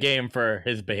stays in the game for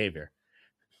his behavior.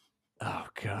 Oh,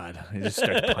 God. He just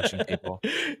starts punching people.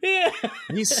 Yeah.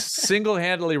 He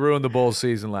single-handedly ruined the Bulls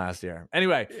season last year.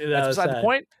 Anyway, that's beside the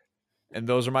point, and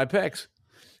those are my picks.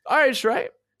 All right, Shrey.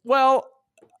 Well,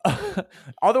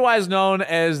 otherwise known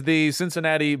as the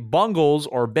Cincinnati Bungles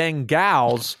or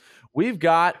Bengals, we've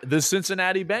got the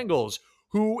Cincinnati Bengals,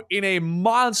 who in a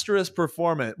monstrous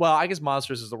performance, well, I guess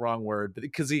monstrous is the wrong word, but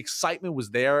because the excitement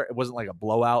was there, it wasn't like a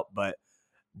blowout, but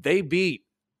they beat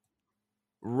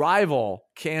rival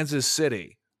Kansas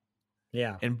City.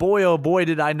 Yeah. And boy, oh boy,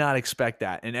 did I not expect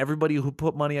that. And everybody who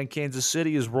put money on Kansas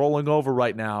City is rolling over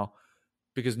right now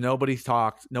because nobody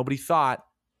thought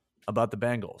about the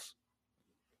Bengals.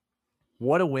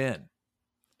 What a win.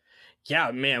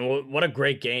 Yeah, man, what a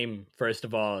great game, first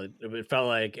of all. It felt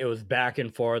like it was back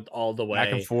and forth all the way.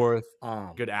 Back and forth.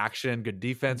 Good action, good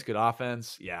defense, good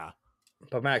offense. Yeah.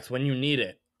 But Max, when you need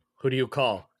it, who do you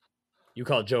call? You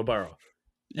call Joe Burrow.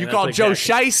 You call Joe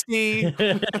Shiesty.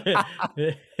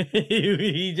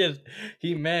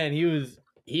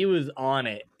 he was on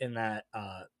it in that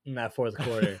fourth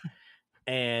quarter.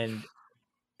 And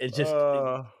it just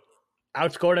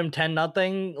outscored him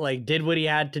 10-0, like did what he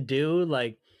had to do.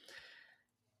 Like,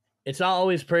 it's not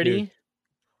always pretty.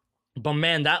 But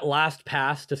man, that last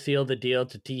pass to seal the deal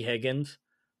to T. Higgins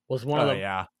was one of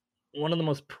the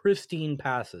most pristine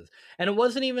passes. And it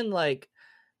wasn't even like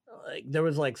there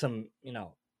was like some,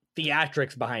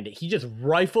 theatrics behind it. He just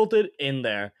rifled it in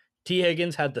there, T.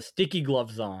 Higgins had the sticky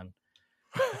gloves on.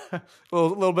 a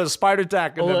little bit of spider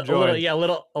tack in them joints. A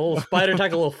little spider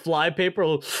tack, a little fly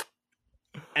paper,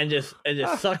 and just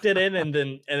sucked it in,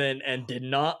 and did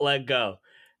not let go,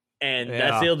 and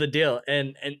that sealed the deal.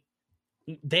 And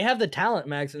they have the talent,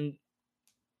 Max, and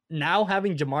now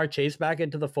having Jamar Chase back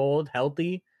into the fold,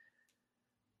 healthy,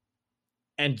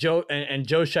 and Joe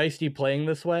Shiesty playing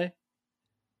this way.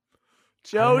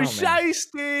 Joe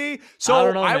Shiesty. So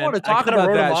I want to talk about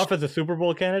wrote that. Him off as a Super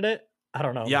Bowl candidate. I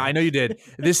don't know. Yeah, man. I know you did.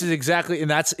 This is exactly, and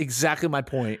that's exactly my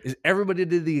point. Is everybody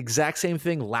did the exact same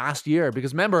thing last year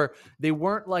because remember they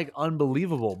weren't like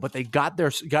unbelievable, but they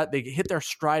they hit their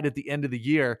stride at the end of the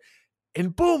year,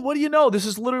 and boom, what do you know? This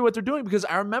is literally what they're doing because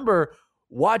I remember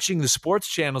watching the sports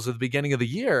channels at the beginning of the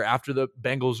year after the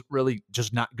Bengals really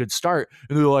just not good start,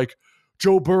 and they're like,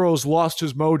 Joe Burrow's lost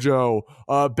his mojo.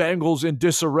 Bengals in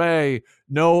disarray.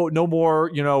 No more,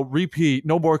 repeat.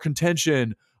 No more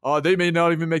contention. They may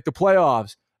not even make the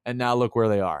playoffs. And now look where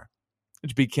they are.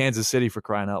 It beat Kansas City for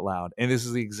crying out loud. And this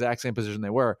is the exact same position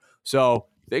they were. So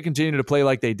they continue to play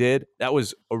like they did. That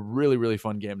was a really, really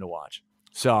fun game to watch.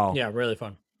 So yeah, really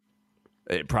fun.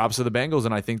 Props to the Bengals,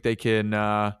 and I think they can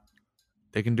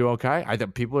do okay. I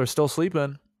think people are still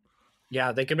sleeping.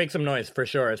 Yeah, they can make some noise for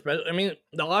sure. I mean,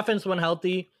 the offense when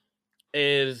healthy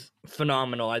is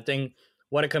phenomenal. I think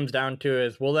what it comes down to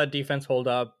is will that defense hold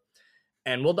up,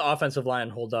 and will the offensive line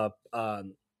hold up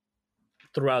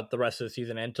throughout the rest of the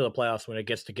season and to the playoffs when it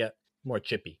gets to get more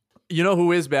chippy. You know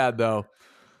who is bad though?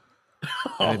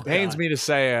 And it pains me to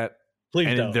say it.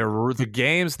 Please don't.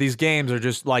 These games are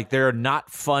just like they're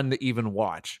not fun to even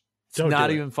watch. It's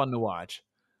not even fun to watch.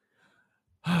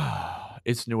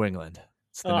 It's New England.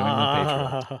 It's the New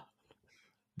England Patriots.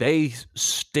 They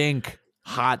stink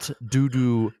hot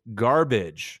doo-doo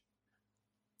garbage.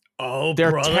 Oh,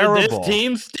 they're brother, terrible. This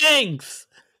team stinks.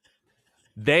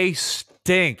 They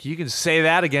stink. You can say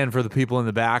that again for the people in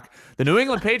the back. The New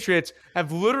England Patriots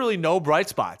have literally no bright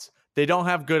spots. They don't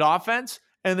have good offense,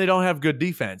 and they don't have good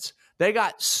defense. They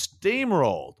got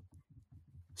steamrolled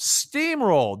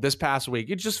this past week.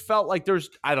 It just felt like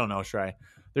I don't know, Shrey.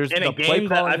 There's in a game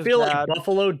that I feel like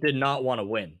Buffalo did not want to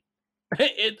win.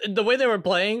 The way they were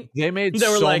playing, they made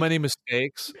so many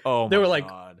mistakes. Oh, they were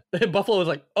God. Like, Buffalo was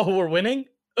like, "Oh, we're winning.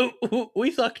 Oh,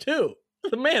 we suck too.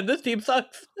 Man, this team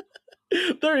sucks.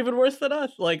 They're even worse than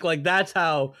us." Like that's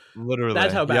how literally.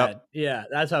 That's how bad. Yep. Yeah,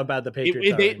 that's how bad the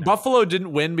Patriots are. Right Buffalo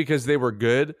didn't win because they were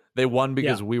good. They won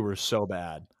because we were so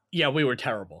bad. Yeah, we were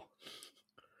terrible.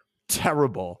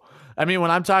 Terrible. I mean,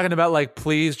 when I'm talking about like,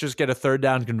 please just get a third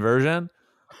down conversion.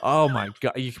 Oh my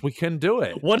God, we couldn't do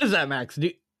it. What is that, Max?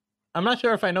 I'm not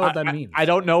sure if I know what that means. I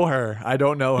don't know her.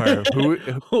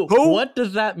 Who? What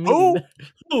does that mean?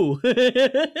 Who? For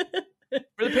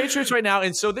the Patriots right now,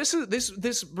 and so this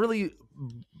really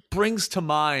brings to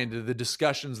mind the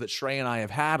discussions that Shrey and I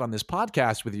have had on this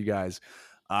podcast with you guys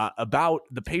about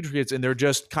the Patriots, and they're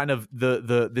just kind of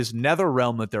this nether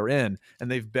realm that they're in, and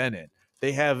they've been in.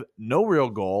 They have no real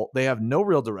goal. They have no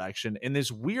real direction. And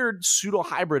this weird pseudo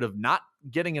hybrid of not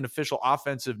getting an official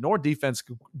offensive nor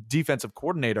defensive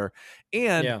coordinator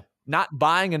and not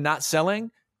buying and not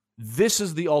selling. This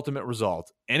is the ultimate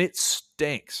result. And it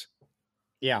stinks.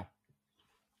 Yeah.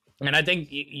 And I think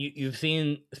you've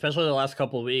seen, especially the last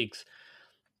couple of weeks,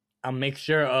 a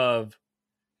mixture of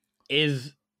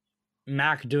is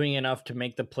Mac doing enough to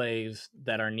make the plays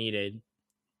that are needed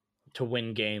to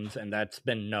win games? And that's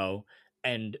been no.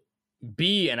 And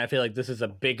B, and I feel like this is a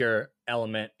bigger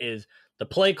element, is the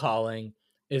play calling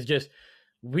is just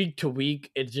week to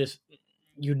week. It's just,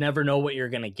 you never know what you're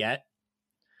going to get.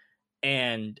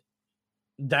 And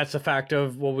that's a fact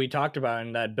of what we talked about,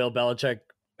 and that Bill Belichick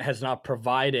has not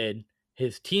provided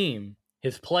his team,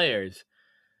 his players,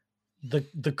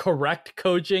 the correct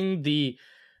coaching, the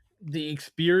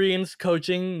experienced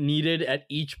coaching needed at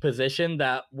each position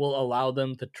that will allow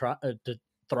them to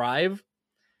thrive.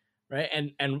 Right.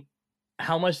 And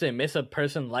how much they miss a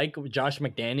person like Josh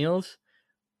McDaniels,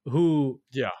 who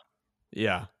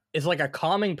is like a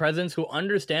calming presence, who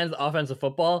understands the offensive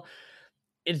football.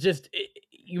 It's just,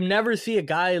 you never see a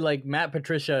guy like Matt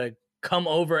Patricia come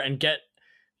over and get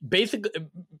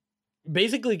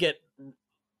basically get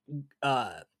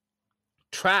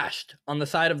trashed on the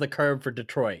side of the curb for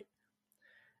Detroit,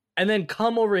 and then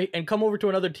come over to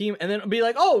another team and then be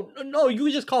like, "Oh no, you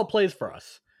just call plays for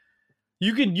us.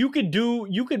 You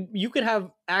could have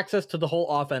access to the whole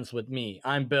offense with me.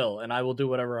 I'm Bill, and I will do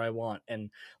whatever I want." And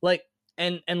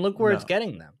look where it's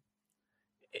getting them.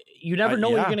 You never know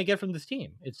what you're going to get from this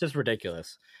team. It's just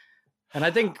ridiculous. And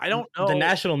I think I don't know. The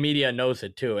national media knows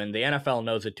it too, and the NFL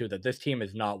knows it too, that this team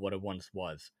is not what it once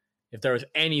was. If there was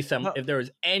if there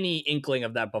was any inkling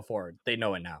of that before, they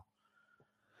know it now.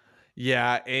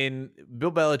 Yeah, and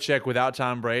Bill Belichick without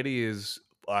Tom Brady is,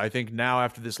 I think now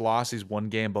after this loss, he's one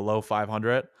game below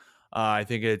 500. I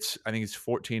think it's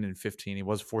 14-15. He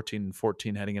was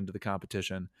 14-14 heading into the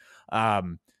competition.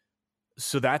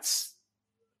 So that's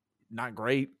not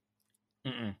great.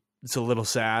 It's a little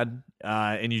sad.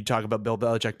 And you talk about Bill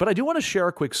Belichick, but I do want to share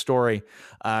a quick story.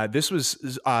 This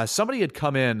was somebody had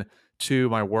come in to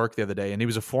my work the other day, and he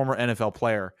was a former NFL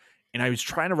player. And I was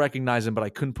trying to recognize him, but I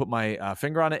couldn't put my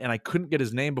finger on it, and I couldn't get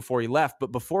his name before he left.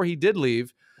 But before he did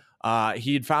leave,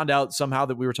 he had found out somehow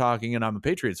that we were talking, and I'm a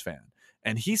Patriots fan.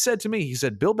 And he said to me,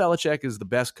 Bill Belichick is the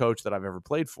best coach that I've ever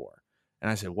played for. And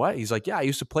I said, what? He's like, yeah, I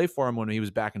used to play for him when he was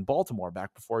back in Baltimore,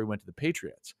 back before he went to the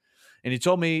Patriots. And he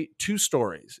told me two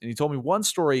stories. And he told me one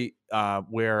story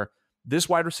where this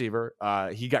wide receiver,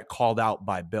 he got called out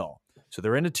by Bill. So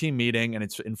they're in a team meeting, and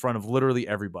it's in front of literally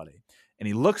everybody. And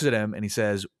he looks at him and he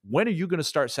says, when are you going to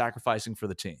start sacrificing for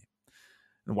the team?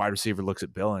 And the wide receiver looks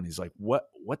at Bill and he's like, what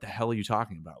the hell are you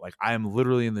talking about? Like, I am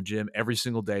literally in the gym every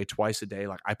single day, twice a day.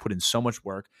 Like, I put in so much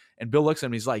work. And Bill looks at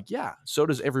him and he's like, yeah, so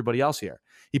does everybody else here.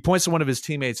 He points to one of his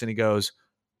teammates and he goes,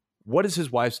 what is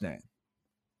his wife's name? And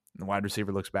the wide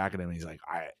receiver looks back at him and he's like,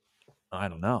 I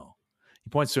don't know. He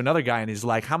points to another guy and he's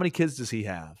like, how many kids does he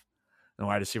have? And the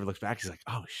wide receiver looks back. He's like,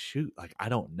 oh, shoot. Like, I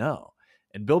don't know.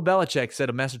 And Bill Belichick said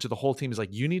a message to the whole team. He's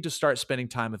like, you need to start spending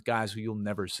time with guys who you'll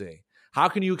never see. How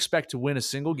can you expect to win a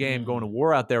single game going to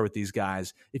war out there with these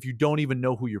guys if you don't even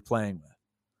know who you're playing with?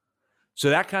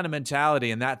 So that kind of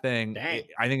mentality and that thing,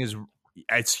 I think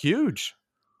it's huge.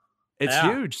 It's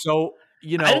huge. So,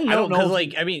 I don't know.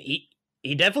 Because,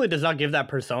 he definitely does not give that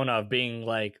persona of being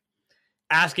like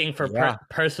asking for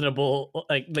personable,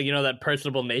 that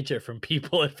personable nature from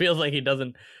people. It feels like he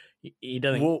doesn't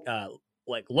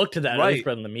look to that, at least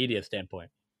from the media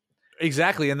standpoint.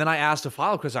 Exactly. And then I asked a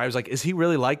follow-up question. I was like, is he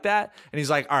really like that? And he's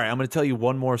like, all right, I'm going to tell you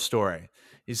one more story.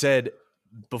 He said,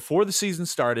 before the season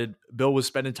started, Bill was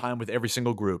spending time with every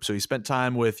single group. So he spent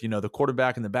time with, the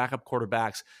quarterback and the backup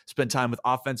quarterbacks, spent time with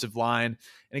offensive line.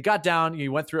 And it got down, he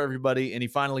went through everybody, and he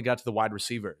finally got to the wide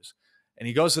receivers. And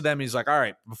he goes to them, and he's like, all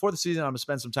right, before the season, I'm going to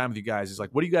spend some time with you guys. He's like,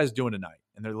 what are you guys doing tonight?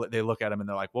 And they look at him, and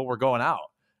they're like, well, we're going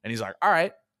out. And he's like, all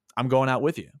right, I'm going out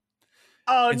with you.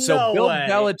 Oh, and so Bill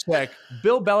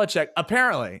Belichick,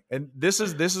 apparently, and this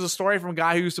is a story from a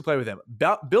guy who used to play with him.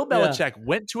 Bill Belichick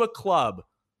went to a club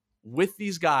with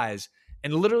these guys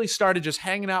and literally started just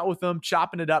hanging out with them,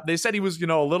 chopping it up. They said he was, a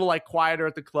little like quieter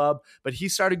at the club, but he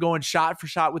started going shot for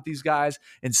shot with these guys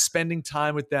and spending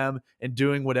time with them and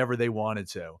doing whatever they wanted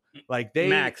to. Like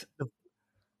Max,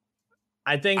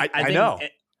 I think know.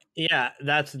 Yeah,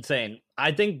 that's insane.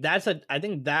 I think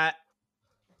that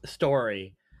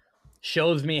story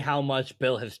shows me how much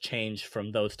Bill has changed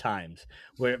from those times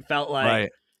where it felt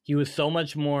like he was so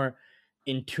much more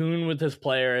in tune with his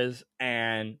players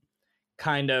and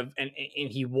kind of, and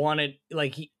he wanted,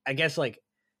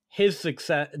 his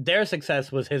success, their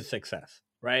success was his success.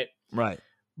 Right. Right.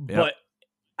 Yep. But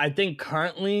I think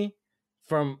currently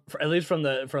at least from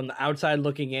the outside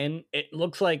looking in, it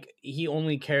looks like he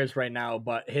only cares right now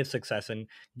about his success and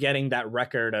getting that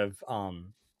record of,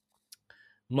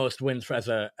 most wins as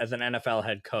an NFL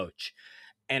head coach.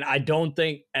 And I don't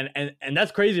think, and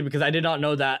that's crazy because I did not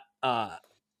know that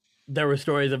there were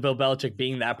stories of Bill Belichick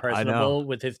being that personable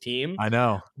with his team. I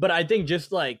know. But I think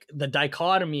just like the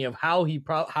dichotomy of how he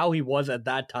was at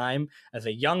that time as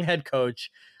a young head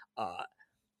coach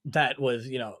that was,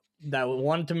 that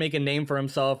wanted to make a name for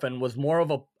himself and was more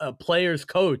of a player's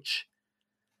coach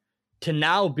to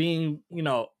now being,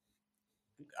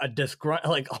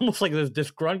 almost like this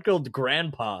disgruntled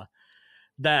grandpa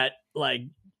that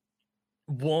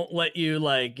won't let you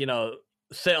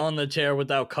sit on the chair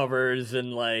without covers and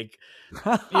you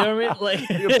know what I mean? Like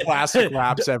plastic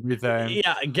wraps everything.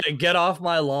 Yeah, get off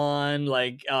my lawn.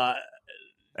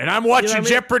 And I'm watching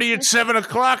Jeopardy at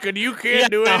 7:00 and you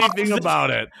can't do anything about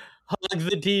it. Hugs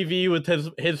the TV with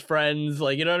his friends.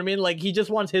 You know what I mean? Like he just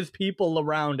wants his people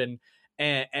around and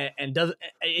does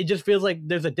it just feels like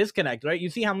there's a disconnect, right? You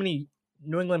see how many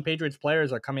New England Patriots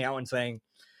players are coming out and saying,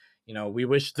 we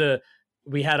wish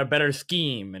we had a better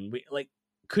scheme. And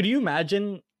could you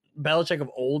imagine Belichick of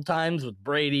old times with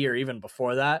Brady or even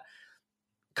before that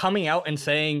coming out and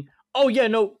saying, oh yeah,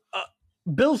 no,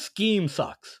 Bill's scheme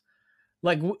sucks.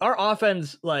 Our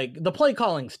offense, the play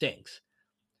calling stinks.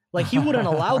 He wouldn't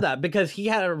allow that because he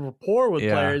had a rapport with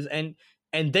players and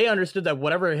they understood that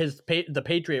whatever the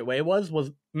Patriot way was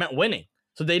meant winning.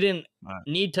 So they didn't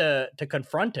need to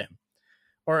confront him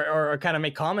or kind of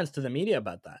make comments to the media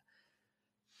about that.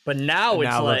 But now And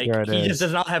it's now look like where it he is. just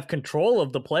does not have control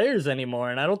of the players anymore.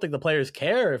 And I don't think the players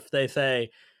care if they say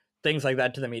things like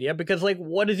that to the media, because like,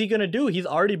 what is he going to do? He's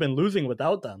already been losing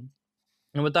without them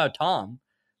and without Tom.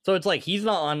 So it's like he's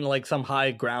not on like some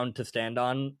high ground to stand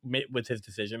on with his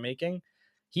decision making.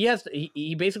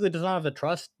 He basically does not have the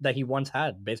trust that he once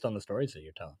had based on the stories that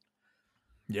you're telling.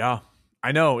 Yeah,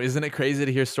 I know. Isn't it crazy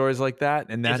to hear stories like that?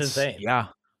 And that's It's insane.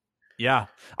 Yeah,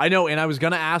 I know. And I was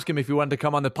going to ask him if he wanted to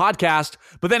come on the podcast,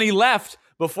 but then he left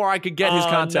before I could get his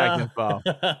contact info.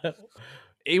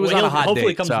 He was on a hot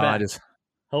hopefully date. Comes so back. I just,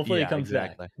 Hopefully he comes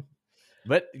back.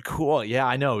 But cool. Yeah,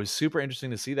 I know. It was super interesting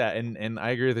to see that. And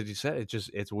I agree with what you said.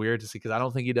 It's weird to see because I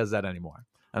don't think he does that anymore.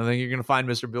 I don't think you're going to find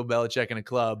Mr. Bill Belichick in a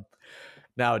club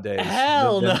nowadays.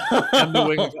 Hell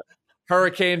no.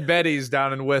 Hurricane Betty's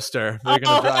down in Worcester. They're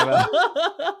going to drive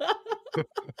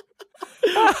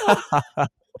out.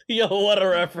 Yo, what a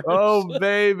reference. Oh,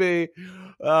 baby.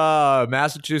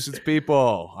 Massachusetts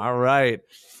people. All right,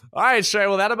 Shrey.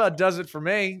 Well, that about does it for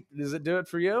me. Does it do it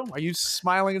for you? Are you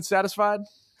smiling and satisfied?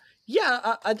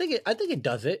 Yeah, I think it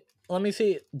does it. Let me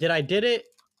see. Did it?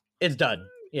 It's done.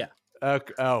 Yeah.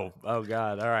 Okay. Oh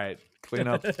God. All right. Clean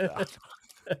up.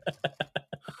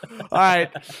 All right.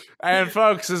 And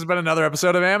folks, this has been another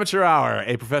episode of Amateur Hour,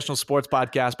 a professional sports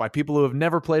podcast by people who have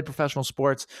never played professional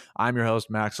sports. I'm your host,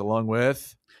 Max, along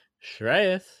with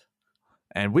Shreyas.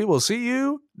 And we will see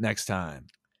you next time.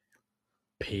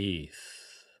 Peace.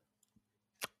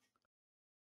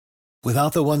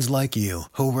 Without the ones like you,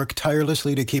 who work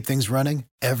tirelessly to keep things running,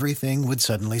 everything would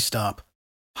suddenly stop.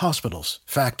 Hospitals,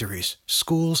 factories,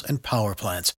 schools, and power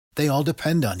plants, they all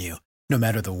depend on you. No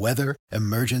matter the weather,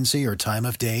 emergency, or time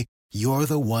of day, you're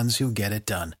the ones who get it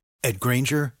done. At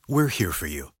Grainger, we're here for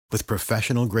you with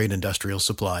professional-grade industrial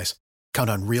supplies. Count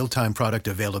on real-time product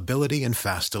availability and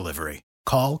fast delivery.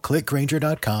 Call,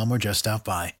 clickgrainger.com, or just stop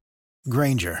by.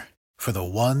 Grainger, for the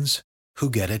ones who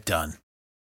get it done.